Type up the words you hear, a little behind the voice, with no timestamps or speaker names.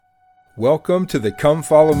Welcome to the Come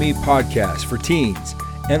Follow Me podcast for teens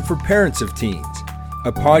and for parents of teens,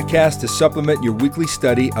 a podcast to supplement your weekly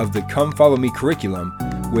study of the Come Follow Me curriculum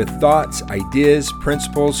with thoughts, ideas,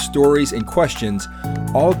 principles, stories, and questions,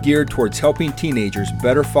 all geared towards helping teenagers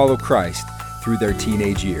better follow Christ through their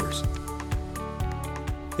teenage years.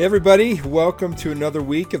 Hey everybody, welcome to another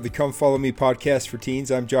week of the Come Follow Me podcast for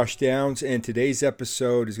teens. I'm Josh Downs, and today's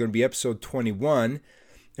episode is going to be episode 21.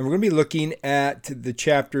 And we're going to be looking at the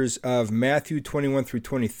chapters of Matthew 21 through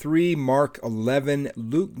 23, Mark 11,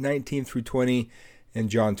 Luke 19 through 20, and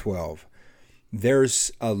John 12. There's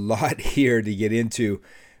a lot here to get into.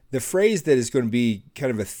 The phrase that is going to be kind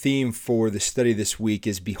of a theme for the study this week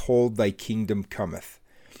is, "Behold, thy kingdom cometh."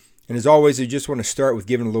 And as always, I just want to start with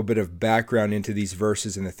giving a little bit of background into these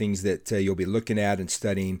verses and the things that you'll be looking at and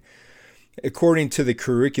studying. According to the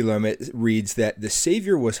curriculum, it reads that the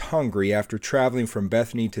Savior was hungry after traveling from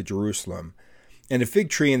Bethany to Jerusalem, and a fig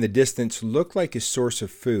tree in the distance looked like a source of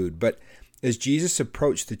food. But as Jesus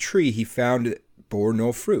approached the tree, he found it bore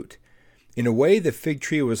no fruit. In a way, the fig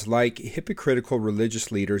tree was like hypocritical religious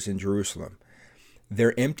leaders in Jerusalem.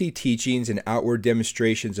 Their empty teachings and outward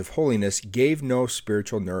demonstrations of holiness gave no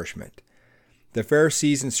spiritual nourishment. The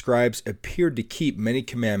Pharisees and scribes appeared to keep many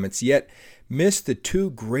commandments, yet missed the two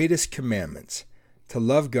greatest commandments, to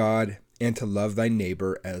love God and to love thy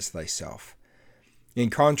neighbor as thyself. In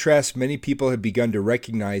contrast, many people had begun to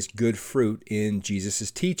recognize good fruit in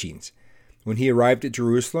Jesus' teachings. When he arrived at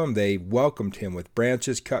Jerusalem, they welcomed him with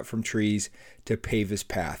branches cut from trees to pave his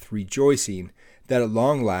path, rejoicing that at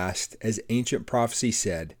long last, as ancient prophecy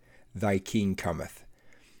said, thy king cometh.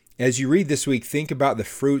 As you read this week, think about the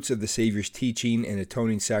fruits of the Savior's teaching and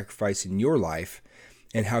atoning sacrifice in your life,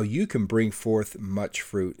 and how you can bring forth much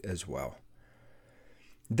fruit as well.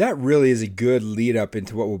 That really is a good lead up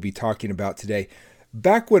into what we'll be talking about today.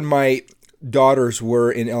 Back when my daughters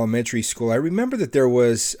were in elementary school, I remember that there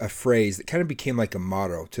was a phrase that kind of became like a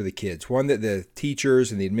motto to the kids, one that the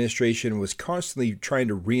teachers and the administration was constantly trying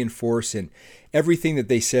to reinforce in everything that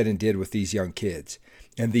they said and did with these young kids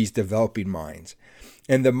and these developing minds.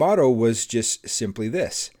 And the motto was just simply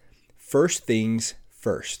this: first things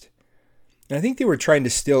first. And I think they were trying to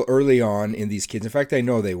still early on in these kids, in fact, I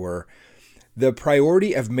know they were, the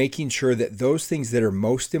priority of making sure that those things that are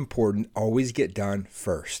most important always get done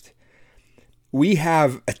first. We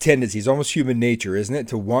have a tendency, it's almost human nature, isn't it,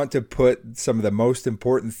 to want to put some of the most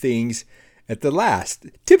important things at the last,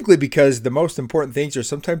 typically because the most important things are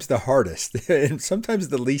sometimes the hardest and sometimes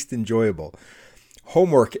the least enjoyable.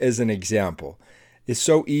 Homework, as an example, is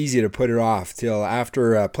so easy to put it off till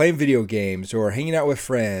after playing video games or hanging out with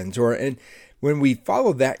friends. And when we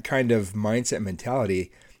follow that kind of mindset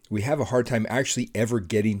mentality, we have a hard time actually ever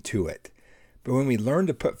getting to it. But when we learn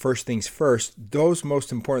to put first things first, those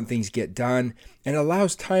most important things get done and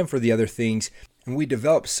allows time for the other things, and we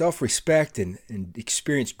develop self-respect and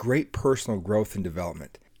experience great personal growth and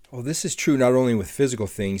development. Well, this is true not only with physical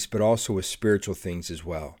things, but also with spiritual things as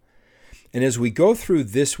well. And as we go through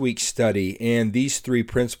this week's study and these three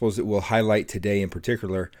principles that we'll highlight today in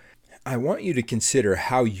particular, I want you to consider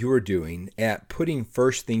how you're doing at putting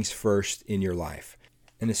first things first in your life,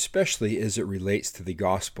 and especially as it relates to the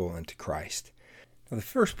gospel and to Christ. Now, the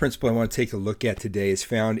first principle I want to take a look at today is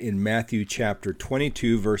found in Matthew chapter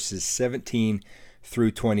 22, verses 17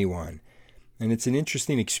 through 21. And it's an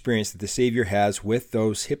interesting experience that the Savior has with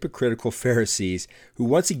those hypocritical Pharisees who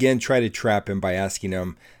once again try to trap him by asking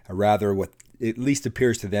him a rather what at least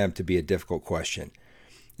appears to them to be a difficult question.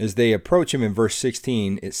 As they approach him in verse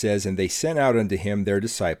 16, it says, "And they sent out unto him their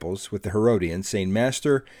disciples with the Herodians, saying,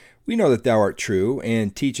 Master, we know that thou art true,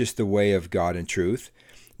 and teachest the way of God in truth.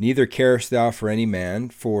 Neither carest thou for any man,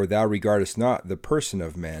 for thou regardest not the person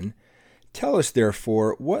of men. Tell us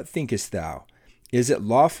therefore, what thinkest thou? Is it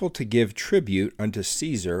lawful to give tribute unto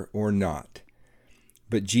Caesar or not?"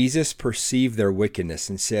 But Jesus perceived their wickedness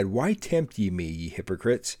and said, "Why tempt ye me, ye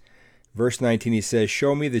hypocrites?" Verse 19, he says,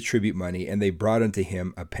 "Show me the tribute money." And they brought unto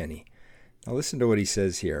him a penny. Now listen to what he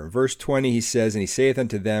says here. In verse 20, he says, "And he saith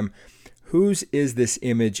unto them, Whose is this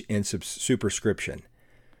image and superscription?"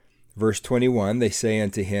 Verse 21, they say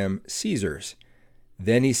unto him, "Caesar's."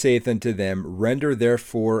 Then he saith unto them, Render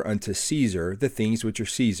therefore unto Caesar the things which are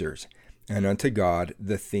Caesar's, and unto God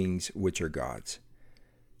the things which are God's.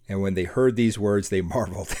 And when they heard these words, they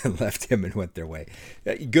marveled and left him and went their way.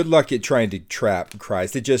 Good luck at trying to trap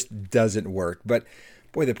Christ. It just doesn't work. But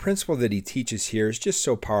boy, the principle that he teaches here is just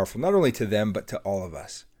so powerful, not only to them, but to all of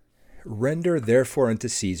us. Render therefore unto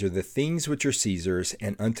Caesar the things which are Caesar's,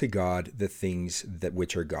 and unto God the things that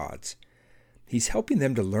which are God's. He's helping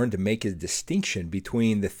them to learn to make a distinction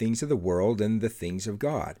between the things of the world and the things of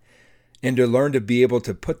God. and to learn to be able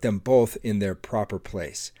to put them both in their proper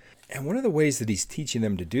place. And one of the ways that he's teaching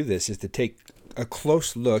them to do this is to take a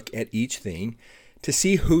close look at each thing to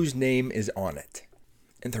see whose name is on it.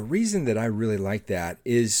 And the reason that I really like that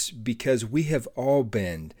is because we have all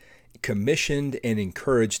been commissioned and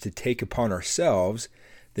encouraged to take upon ourselves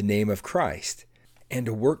the name of Christ and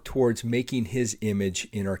to work towards making his image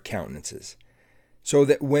in our countenances, so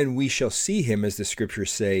that when we shall see him, as the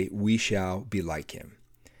scriptures say, we shall be like him.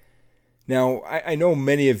 Now, I know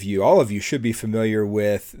many of you, all of you, should be familiar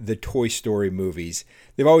with the Toy Story movies.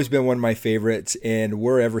 They've always been one of my favorites and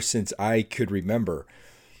were ever since I could remember.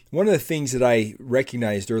 One of the things that I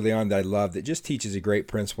recognized early on that I love that just teaches a great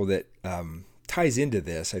principle that ties into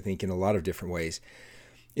this, I think, in a lot of different ways,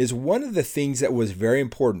 is one of the things that was very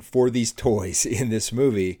important for these toys in this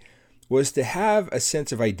movie was to have a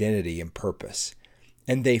sense of identity and purpose.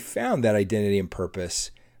 And they found that identity and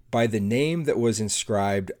purpose by the name that was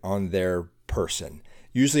inscribed on their person,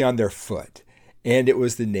 usually on their foot. And it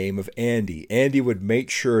was the name of Andy. Andy would make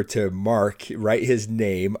sure to write his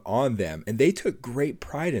name on them. And they took great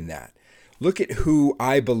pride in that. Look at who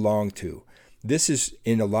I belong to. This is,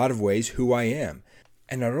 in a lot of ways, who I am.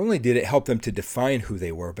 And not only did it help them to define who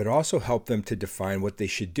they were, but also helped them to define what they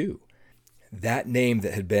should do. That name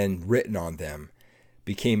that had been written on them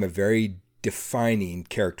became a very defining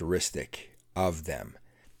characteristic of them.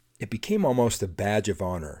 It became almost a badge of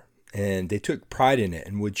honor, and they took pride in it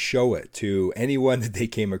and would show it to anyone that they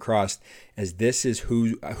came across as this is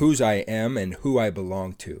whose I am and who I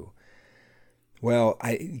belong to. Well,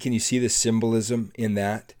 can you see the symbolism in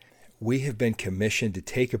that? We have been commissioned to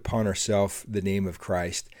take upon ourselves the name of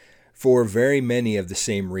Christ for very many of the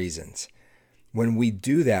same reasons. When we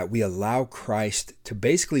do that, we allow Christ to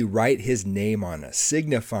basically write his name on us,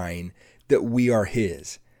 signifying that we are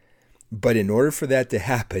his. But in order for that to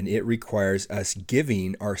happen, it requires us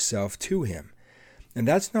giving ourselves to him. And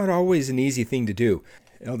that's not always an easy thing to do.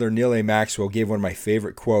 Elder Neal A. Maxwell gave one of my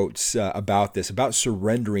favorite quotes about this, about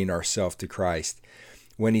surrendering ourselves to Christ,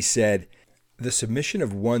 when he said, "The submission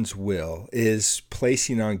of one's will is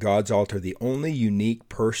placing on God's altar the only unique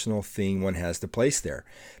personal thing one has to place there.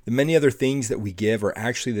 The many other things that we give are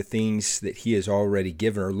actually the things that he has already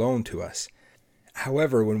given or loaned to us.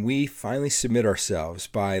 However, when we finally submit ourselves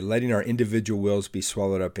by letting our individual wills be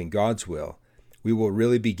swallowed up in God's will, we will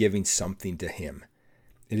really be giving something to him.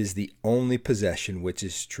 It is the only possession which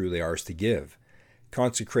is truly ours to give.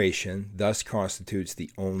 Consecration thus constitutes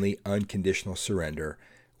the only unconditional surrender,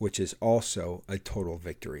 which is also a total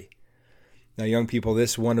victory." Now, young people,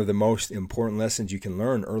 this is one of the most important lessons you can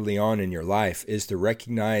learn early on in your life, is to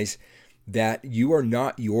recognize that you are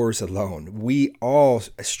not yours alone. We all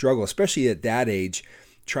struggle, especially at that age,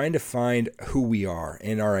 trying to find who we are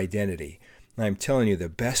and our identity. And I'm telling you, the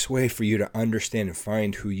best way for you to understand and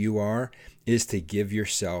find who you are is to give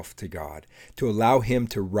yourself to God, to allow him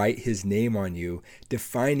to write his name on you,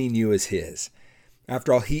 defining you as his.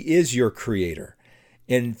 After all, he is your creator.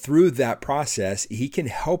 And through that process, he can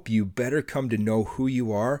help you better come to know who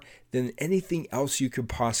you are than anything else you could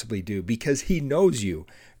possibly do, because he knows you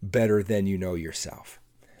better than you know yourself.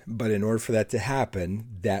 But in order for that to happen,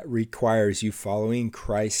 that requires you following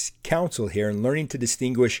Christ's counsel here and learning to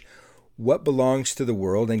distinguish what belongs to the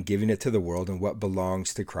world and giving it to the world, and what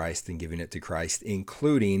belongs to Christ and giving it to Christ,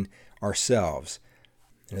 including ourselves.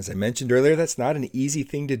 And as I mentioned earlier, that's not an easy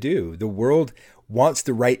thing to do. The world wants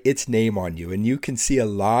to write its name on you, and you can see a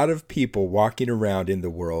lot of people walking around in the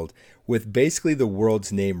world with basically the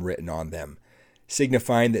world's name written on them,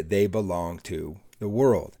 signifying that they belong to the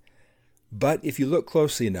world. But if you look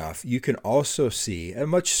closely enough, you can also see a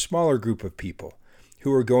much smaller group of people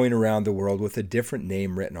who are going around the world with a different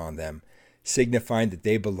name written on them, signifying that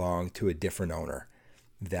they belong to a different owner,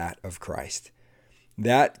 that of Christ.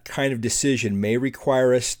 That kind of decision may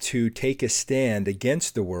require us to take a stand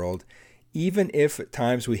against the world, even if at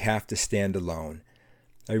times we have to stand alone.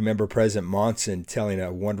 I remember President Monson telling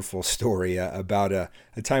a wonderful story about a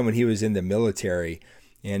time when he was in the military,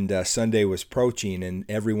 and Sunday was approaching, and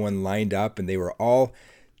everyone lined up, and they were all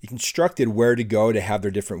instructed where to go to have their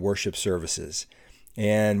different worship services.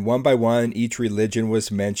 And one by one, each religion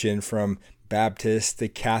was mentioned, from Baptists to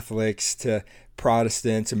Catholics to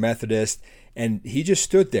Protestants and Methodists, and he just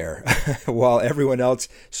stood there while everyone else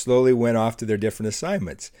slowly went off to their different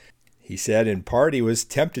assignments. He said in part he was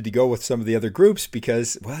tempted to go with some of the other groups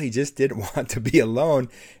because, well, he just didn't want to be alone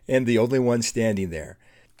and the only one standing there.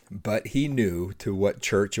 But he knew to what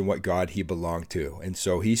church and what God he belonged to, and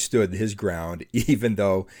so he stood his ground, even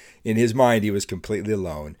though in his mind he was completely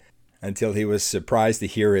alone, until he was surprised to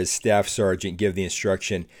hear his staff sergeant give the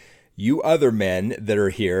instruction, You other men that are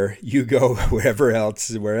here, you go wherever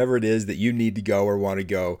it is that you need to go or want to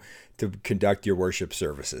go to conduct your worship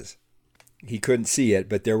services. He couldn't see it,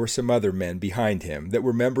 but there were some other men behind him that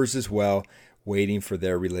were members as well, waiting for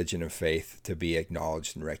their religion and faith to be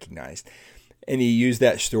acknowledged and recognized. And he used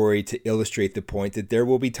that story to illustrate the point that there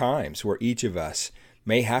will be times where each of us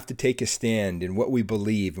may have to take a stand in what we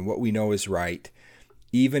believe and what we know is right,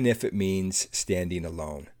 even if it means standing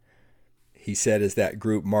alone. He said as that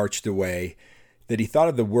group marched away that he thought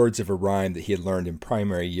of the words of a rhyme that he had learned in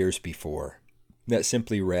primary years before that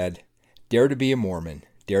simply read, "Dare to be a Mormon,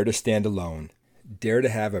 dare to stand alone, dare to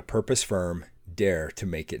have a purpose firm, dare to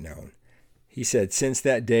make it known." He said, since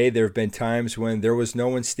that day, there have been times when there was no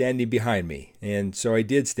one standing behind me, and so I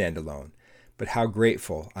did stand alone. But how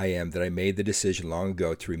grateful I am that I made the decision long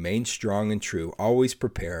ago to remain strong and true, always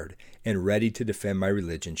prepared and ready to defend my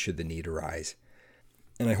religion should the need arise.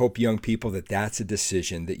 And I hope, young people, that that's a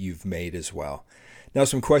decision that you've made as well. Now,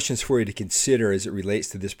 some questions for you to consider as it relates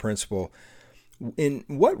to this principle. In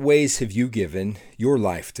what ways have you given your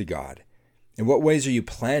life to God? In what ways are you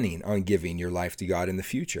planning on giving your life to God in the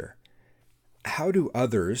future? How do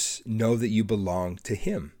others know that you belong to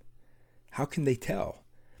Him? How can they tell?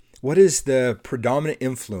 What is the predominant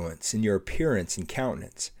influence in your appearance and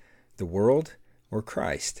countenance, the world or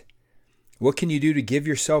Christ? What can you do to give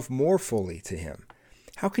yourself more fully to Him?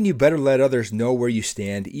 How can you better let others know where you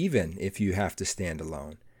stand, even if you have to stand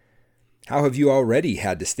alone? How have you already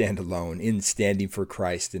had to stand alone in standing for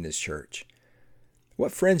Christ and His church?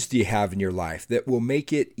 What friends do you have in your life that will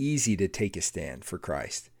make it easy to take a stand for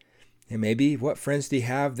Christ? And maybe what friends do you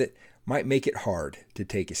have that might make it hard to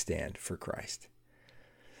take a stand for Christ?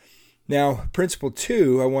 Now, principle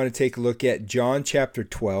 2, I want to take a look at John chapter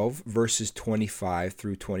 12, verses 25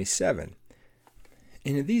 through 27.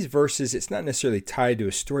 And in these verses, it's not necessarily tied to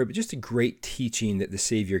a story, but just a great teaching that the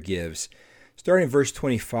Savior gives. Starting in verse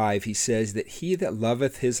 25, he says that he that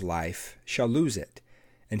loveth his life shall lose it,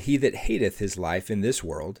 and he that hateth his life in this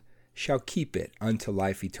world shall keep it unto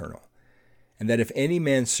life eternal. And that if any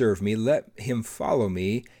man serve me, let him follow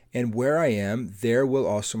me, and where I am, there will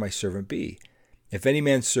also my servant be. If any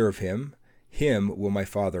man serve him, him will my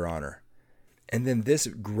Father honor. And then this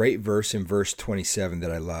great verse in verse 27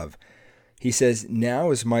 that I love. He says,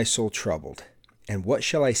 Now is my soul troubled, and what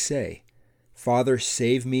shall I say? Father,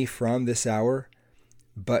 save me from this hour.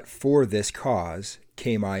 But for this cause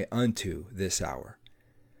came I unto this hour.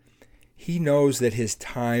 He knows that his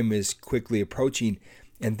time is quickly approaching,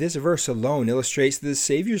 and this verse alone illustrates that the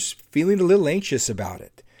Savior's feeling a little anxious about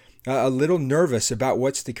it, a little nervous about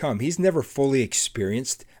what's to come. He's never fully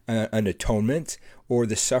experienced an atonement or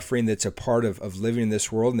the suffering that's a part of living in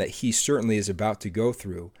this world, and that he certainly is about to go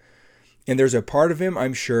through. And there's a part of him,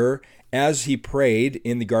 I'm sure, as he prayed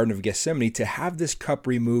in the Garden of Gethsemane, to have this cup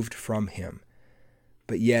removed from him.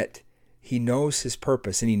 But yet, he knows his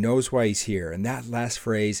purpose, and he knows why he's here. And that last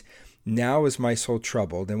phrase, now is my soul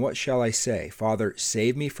troubled, and what shall I say? Father,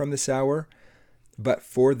 save me from this hour, but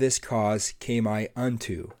for this cause came I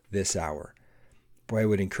unto this hour. Boy, I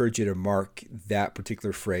would encourage you to mark that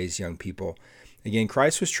particular phrase, young people. Again,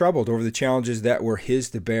 Christ was troubled over the challenges that were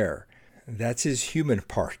his to bear. That's his human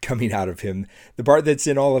part coming out of him, the part that's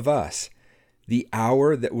in all of us. The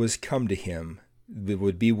hour that was come to him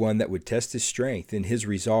would be one that would test his strength and his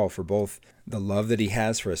resolve for both the love that he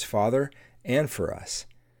has for his Father and for us.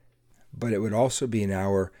 But it would also be an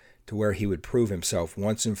hour to where he would prove himself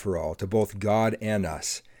once and for all to both God and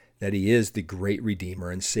us that he is the great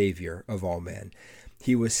Redeemer and Savior of all men.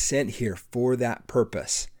 He was sent here for that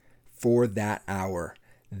purpose, for that hour.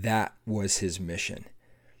 That was his mission.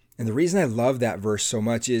 And the reason I love that verse so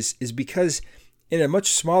much is because in a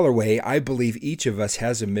much smaller way, I believe each of us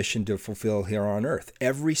has a mission to fulfill here on earth.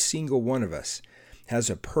 Every single one of us has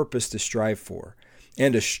a purpose to strive for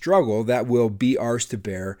and a struggle that will be ours to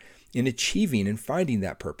bear in achieving and finding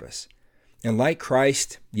that purpose. And like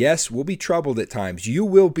Christ, yes, we'll be troubled at times. You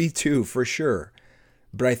will be too, for sure.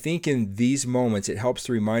 But I think in these moments, it helps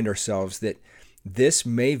to remind ourselves that this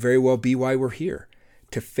may very well be why we're here,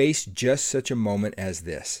 to face just such a moment as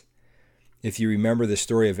this. If you remember the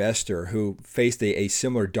story of Esther, who faced a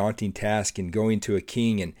similar daunting task in going to a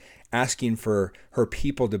king and asking for her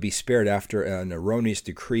people to be spared after an erroneous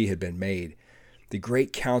decree had been made, the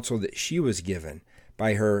great counsel that she was given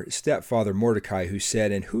by her stepfather Mordecai, who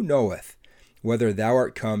said, And who knoweth whether thou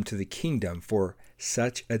art come to the kingdom for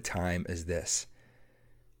such a time as this?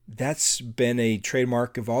 That's been a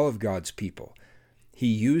trademark of all of God's people. He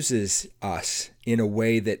uses us in a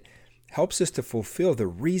way that helps us to fulfill the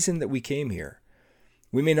reason that we came here.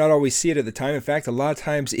 We may not always see it at the time. In fact, a lot of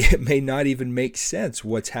times it may not even make sense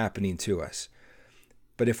what's happening to us.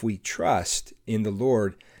 But if we trust in the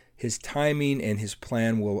Lord, his timing and his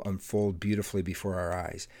plan will unfold beautifully before our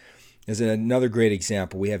eyes. As another great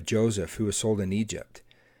example, we have Joseph, who was sold in Egypt.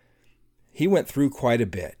 He went through quite a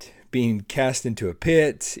bit, being cast into a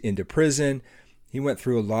pit, into prison. He went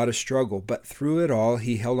through a lot of struggle, but through it all,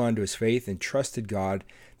 he held on to his faith and trusted God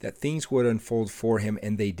that things would unfold for him,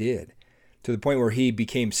 and they did, to the point where he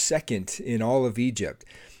became second in all of Egypt.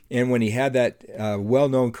 And when he had that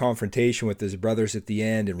well-known confrontation with his brothers at the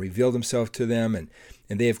end and revealed himself to them, and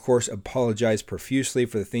they, of course, apologized profusely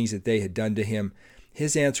for the things that they had done to him,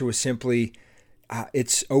 his answer was simply,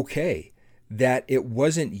 it's okay, that it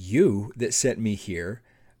wasn't you that sent me here,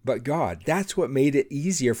 but God. That's what made it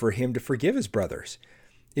easier for him to forgive his brothers.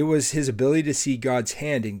 It was his ability to see God's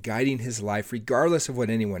hand in guiding his life, regardless of what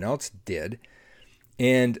anyone else did,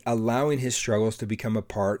 and allowing his struggles to become a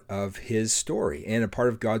part of his story and a part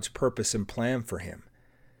of God's purpose and plan for him.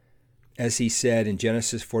 As he said in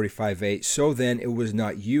Genesis 45:8, "So then it was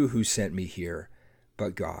not you who sent me here,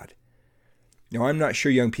 but God." Now, I'm not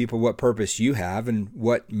sure, young people, what purpose you have and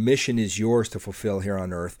what mission is yours to fulfill here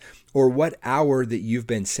on earth, or what hour that you've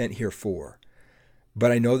been sent here for.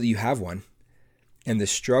 But I know that you have one, and the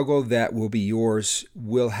struggle that will be yours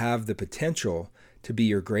will have the potential to be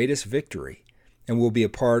your greatest victory and will be a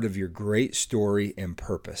part of your great story and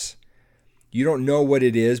purpose. You don't know what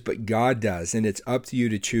it is, but God does, and it's up to you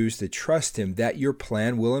to choose to trust him that your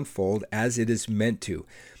plan will unfold as it is meant to.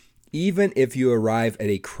 Even if you arrive at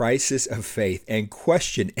a crisis of faith and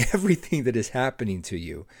question everything that is happening to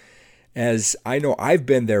you, as I know I've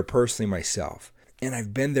been there personally myself, and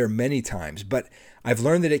I've been there many times, but I've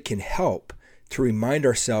learned that it can help to remind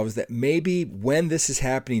ourselves that maybe when this is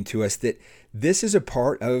happening to us, that this is a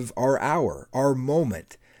part of our hour, our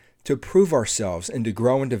moment, to prove ourselves and to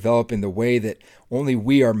grow and develop in the way that only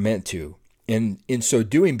we are meant to, and in so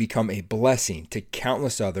doing become a blessing to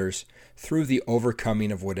countless others through the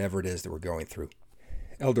overcoming of whatever it is that we're going through.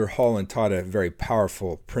 Elder Holland taught a very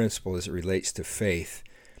powerful principle as it relates to faith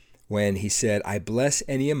when he said, "I bless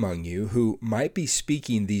any among you who might be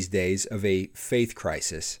speaking these days of a faith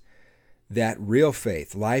crisis, that real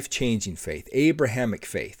faith, life-changing faith, Abrahamic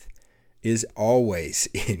faith, is always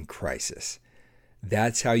in crisis."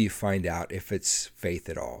 That's how you find out if it's faith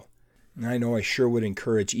at all. And I know I sure would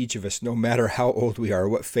encourage each of us, no matter how old we are,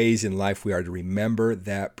 what phase in life we are, to remember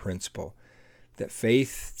that principle. That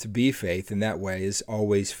faith, to be faith in that way, is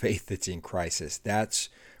always faith that's in crisis. That's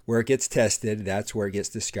where it gets tested. That's where it gets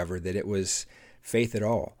discovered that it was faith at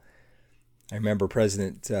all. I remember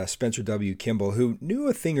President Spencer W. Kimball, who knew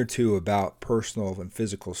a thing or two about personal and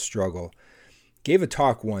physical struggle, gave a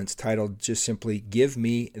talk once titled just simply, "Give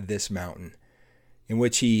Me This Mountain," in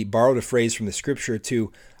which he borrowed a phrase from the scripture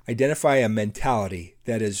to identify a mentality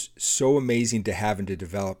that is so amazing to have and to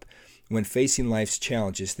develop when facing life's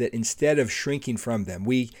challenges, that instead of shrinking from them,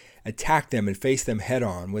 we attack them and face them head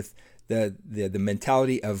on with the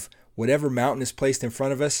mentality of whatever mountain is placed in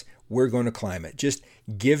front of us, we're going to climb it. Just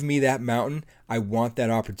give me that mountain. I want that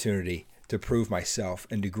opportunity to prove myself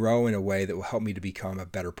and to grow in a way that will help me to become a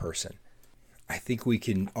better person. I think we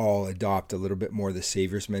can all adopt a little bit more of the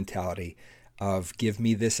Savior's mentality of give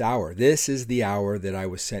me this hour. This is the hour that I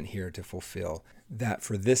was sent here to fulfill. That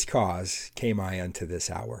for this cause came I unto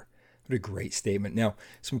this hour. What a great statement. Now,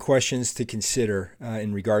 some questions to consider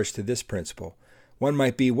in regards to this principle. One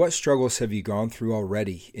might be, what struggles have you gone through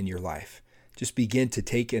already in your life? Just begin to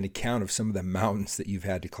take an account of some of the mountains that you've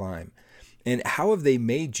had to climb. And how have they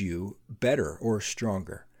made you better or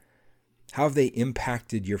stronger? How have they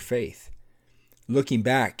impacted your faith? Looking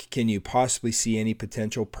back, can you possibly see any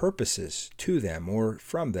potential purposes to them or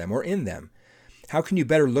from them or in them? How can you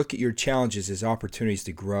better look at your challenges as opportunities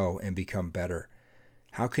to grow and become better?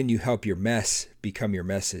 How can you help your mess become your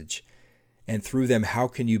message? And through them, how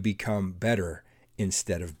can you become better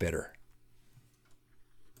instead of bitter?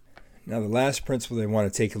 Now, the last principle that I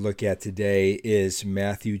want to take a look at today is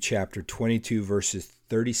Matthew chapter 22, verses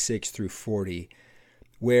 36 through 40,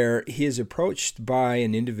 where he is approached by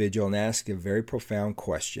an individual and asked a very profound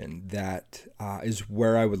question that is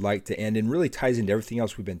where I would like to end and really ties into everything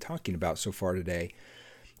else we've been talking about so far today.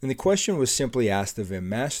 And the question was simply asked of him,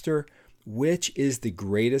 "Master, which is the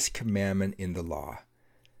greatest commandment in the law?"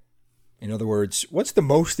 In other words, what's the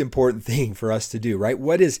most important thing for us to do, right?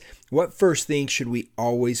 What first thing should we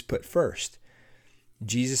always put first?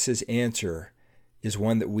 Jesus' answer is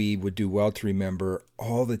one that we would do well to remember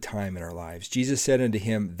all the time in our lives. Jesus said unto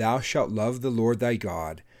him, "Thou shalt love the Lord thy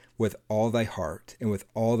God with all thy heart, and with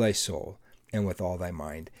all thy soul, and with all thy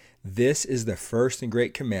mind. This is the first and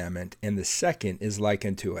great commandment, and the second is like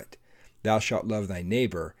unto it. Thou shalt love thy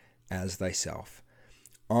neighbor as thyself."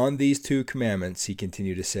 On these two commandments, he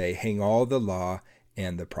continued to say, hang all the law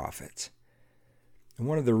and the prophets. And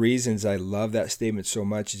one of the reasons I love that statement so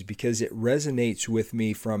much is because it resonates with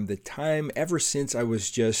me from the time ever since I was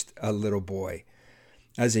just a little boy.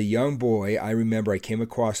 As a young boy, I remember I came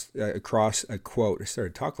across a quote. I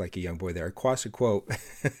started to talk like a young boy there. Across a quote,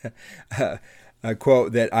 a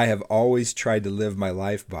quote that I have always tried to live my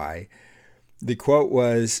life by. The quote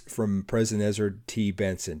was from President Ezra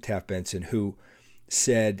Taft Benson, who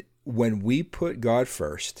said, when we put God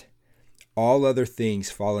first, all other things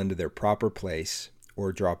fall into their proper place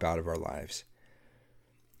or drop out of our lives.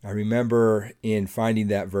 I remember in finding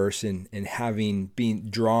that verse and having been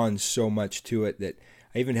drawn so much to it that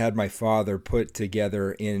I even had my father put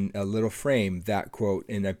together in a little frame that quote,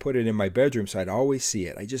 and I put it in my bedroom so I'd always see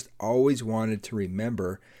it. I just always wanted to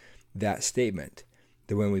remember that statement,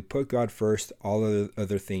 that when we put God first, all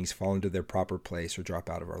other things fall into their proper place or drop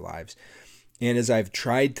out of our lives. And as I've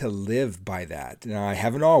tried to live by that, now I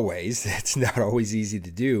haven't always, it's not always easy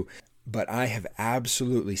to do, but I have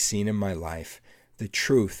absolutely seen in my life the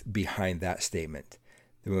truth behind that statement.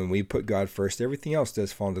 That when we put God first, everything else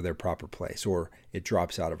does fall into their proper place or it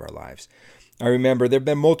drops out of our lives. I remember there have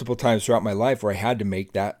been multiple times throughout my life where I had to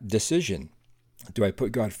make that decision. Do I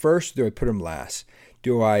put God first? Or do I put him last?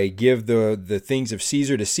 Do I give the things of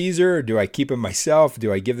Caesar to Caesar? Or do I keep them myself?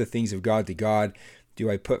 Do I give the things of God to God? Do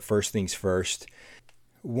I put first things first?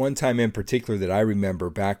 One time in particular that I remember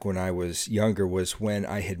back when I was younger was when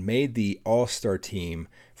I had made the all-star team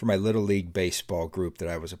for my Little League baseball group that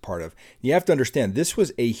I was a part of. You have to understand, this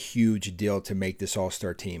was a huge deal to make this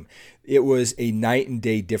all-star team. It was a night and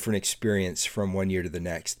day different experience from one year to the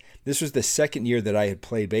next. This was the second year that I had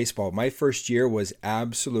played baseball. My first year was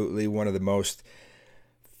absolutely one of the most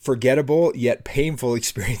forgettable yet painful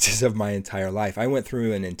experiences of my entire life. I went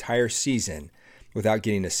through an entire season without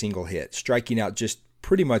getting a single hit, striking out just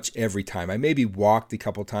pretty much every time. I maybe walked a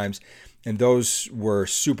couple times, and those were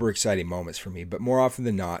super exciting moments for me. But more often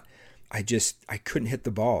than not, I couldn't hit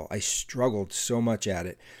the ball. I struggled so much at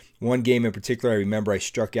it. One game in particular, I remember I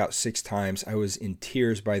struck out 6 times. I was in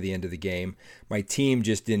tears by the end of the game. My team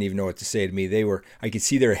just didn't even know what to say to me. I could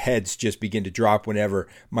see their heads just begin to drop whenever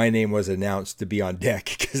my name was announced to be on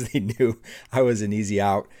deck because they knew I was an easy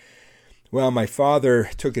out. Well, my father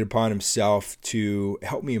took it upon himself to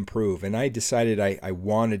help me improve, and I decided I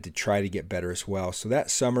wanted to try to get better as well. So that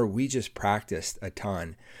summer, we just practiced a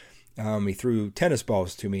ton. He threw tennis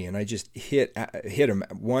balls to me, and I just hit them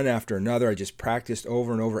one after another. I just practiced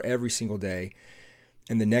over and over every single day.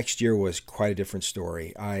 And the next year was quite a different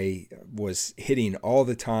story. I was hitting all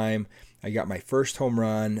the time. I got my first home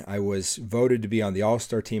run. I was voted to be on the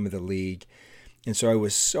all-star team of the league. And so I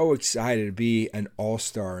was so excited to be an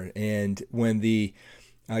all-star. And when the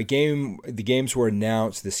games were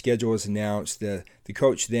announced, the schedule was announced, the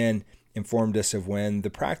coach then informed us of when the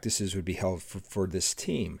practices would be held for this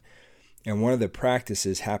team. And one of the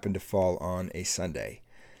practices happened to fall on a Sunday.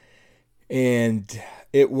 And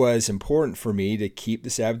it was important for me to keep the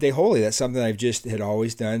Sabbath day holy. That's something I've just had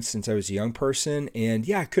always done since I was a young person. And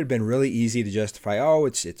yeah, it could have been really easy to justify,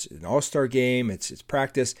 it's an all-star game, it's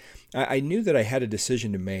practice. I knew that I had a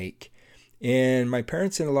decision to make. And my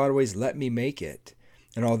parents in a lot of ways let me make it.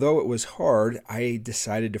 And although it was hard, I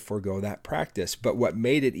decided to forego that practice. But what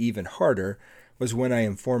made it even harder was when I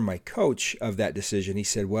informed my coach of that decision. He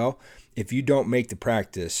said, well, if you don't make the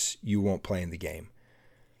practice, you won't play in the game.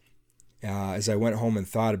 As I went home and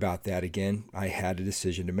thought about that again, I had a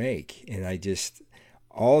decision to make. And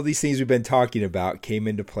all these things we've been talking about came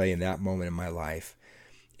into play in that moment in my life.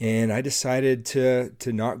 And I decided to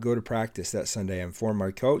not go to practice that Sunday. I informed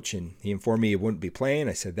my coach, and he informed me he wouldn't be playing.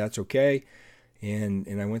 I said, that's okay.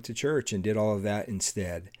 And I went to church and did all of that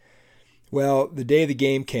instead. Well, the day of the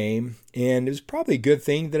game came, and it was probably a good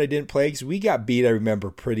thing that I didn't play because we got beat, I remember,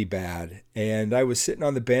 pretty bad. And I was sitting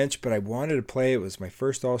on the bench, but I wanted to play. It was my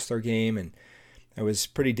first All-Star game, and I was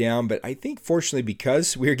pretty down. But I think, fortunately,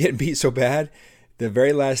 because we were getting beat so bad, the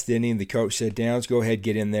very last inning, the coach said, Downs, go ahead,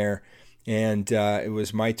 get in there. And it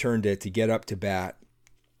was my turn to get up to bat.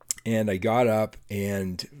 And I got up,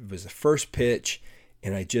 and it was the first pitch.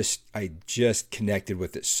 And I just connected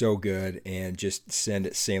with it so good and just sent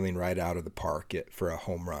it sailing right out of the park for a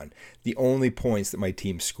home run. The only points that my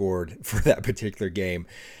team scored for that particular game.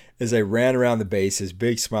 As I ran around the bases,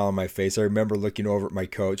 big smile on my face, I remember looking over at my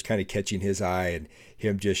coach, kind of catching his eye and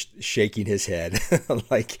him just shaking his head.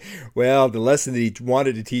 Like, well, the lesson that he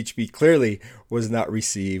wanted to teach me clearly was not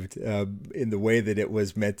received in the way that it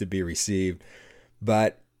was meant to be received.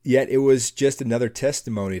 But yet it was just another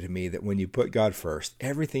testimony to me that when you put God first,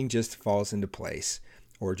 everything just falls into place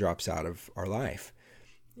or drops out of our life.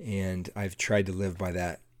 And I've tried to live by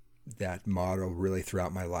that motto really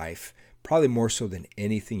throughout my life, probably more so than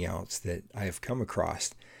anything else that I have come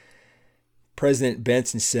across. President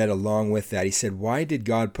Benson said along with that, he said, why did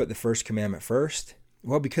God put the first commandment first?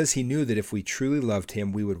 Well, because he knew that if we truly loved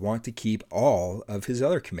him, we would want to keep all of his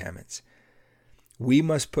other commandments. We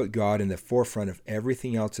must put God in the forefront of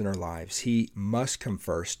everything else in our lives. He must come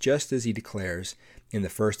first, just as he declares in the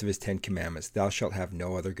first of his 10 commandments, thou shalt have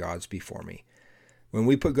no other gods before me. When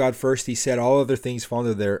we put God first, he said all other things fall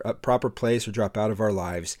into their proper place or drop out of our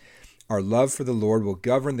lives. Our love for the Lord will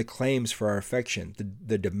govern the claims for our affection,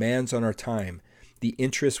 the demands on our time, the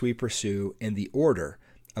interests we pursue, and the order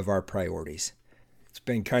of our priorities. It's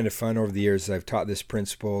been kind of fun over the years as I've taught this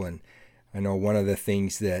principle, and I know one of the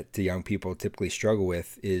things that the young people typically struggle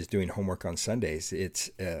with is doing homework on Sundays. It's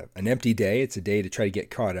an empty day. It's a day to try to get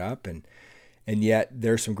caught up, and yet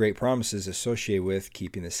there's some great promises associated with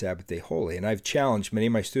keeping the Sabbath day holy. And I've challenged many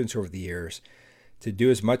of my students over the years to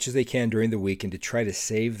do as much as they can during the week and to try to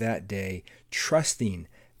save that day, trusting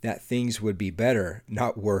that things would be better,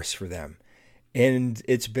 not worse for them. And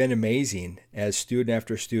it's been amazing as student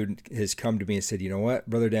after student has come to me and said, you know what,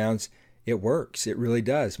 Brother Downs, it works. It really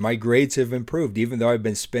does. My grades have improved, even though I've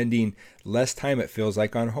been spending less time, it feels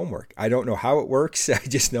like, on homework. I don't know how it works. I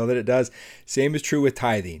just know that it does. Same is true with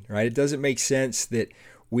tithing, right? It doesn't make sense that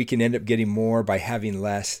we can end up getting more by having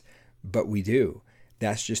less, but we do.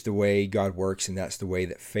 That's just the way God works, and that's the way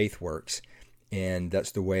that faith works. And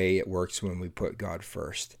that's the way it works when we put God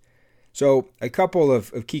first. So a couple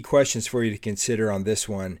of key questions for you to consider on this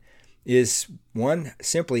one is, one,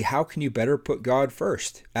 simply, how can you better put God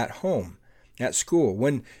first at home, at school,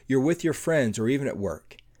 when you're with your friends, or even at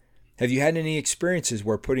work? Have you had any experiences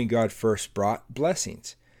where putting God first brought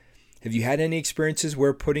blessings? Have you had any experiences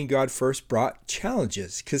where putting God first brought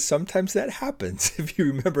challenges? Because sometimes that happens. If you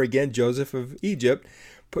remember, again, Joseph of Egypt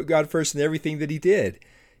put God first in everything that he did.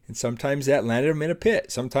 And sometimes that landed him in a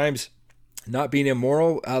pit. Sometimes not being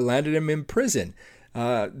immoral landed him in prison.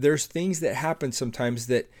 There's things that happen sometimes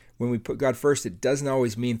that when we put God first, it doesn't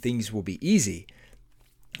always mean things will be easy,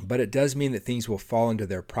 but it does mean that things will fall into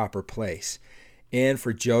their proper place. And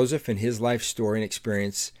for Joseph and his life story and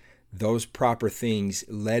experience, those proper things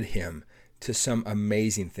led him to some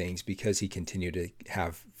amazing things because he continued to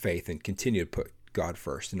have faith and continued to put God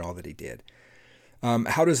first in all that he did.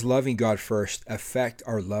 How does loving God first affect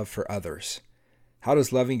our love for others? How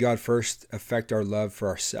does loving God first affect our love for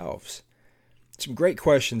ourselves? Some great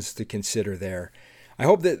questions to consider there. I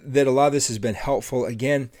hope that a lot of this has been helpful.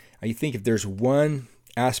 Again, I think if there's one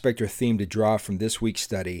aspect or theme to draw from this week's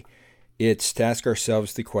study, it's to ask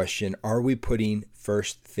ourselves the question, are we putting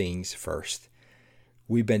first things first?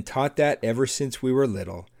 We've been taught that ever since we were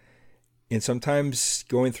little. And sometimes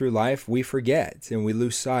going through life, we forget and we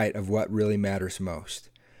lose sight of what really matters most.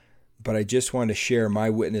 But I just want to share my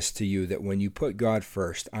witness to you that when you put God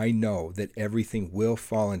first, I know that everything will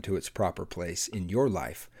fall into its proper place in your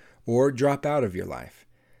life or drop out of your life.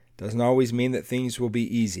 Doesn't always mean that things will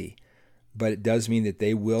be easy, but it does mean that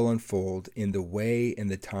they will unfold in the way and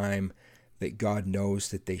the time that God knows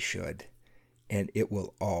that they should, and it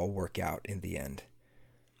will all work out in the end.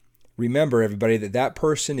 Remember, everybody, that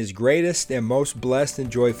person is greatest and most blessed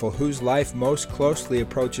and joyful whose life most closely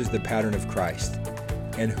approaches the pattern of Christ,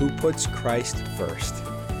 and who puts Christ first.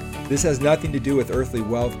 This has nothing to do with earthly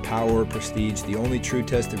wealth, power, or prestige. The only true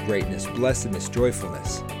test of greatness, blessedness,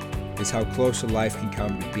 joyfulness is how close a life can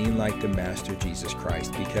come to being like the Master Jesus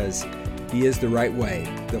Christ, because he is the right way,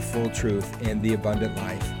 the full truth, and the abundant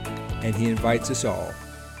life, and he invites us all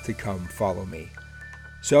to come follow me.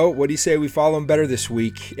 So what do you say we follow him better this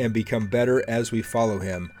week and become better as we follow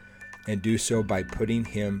him, and do so by putting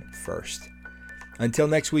him first? Until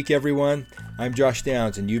next week, everyone, I'm Josh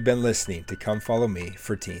Downs, and you've been listening to Come Follow Me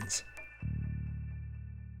for Teens.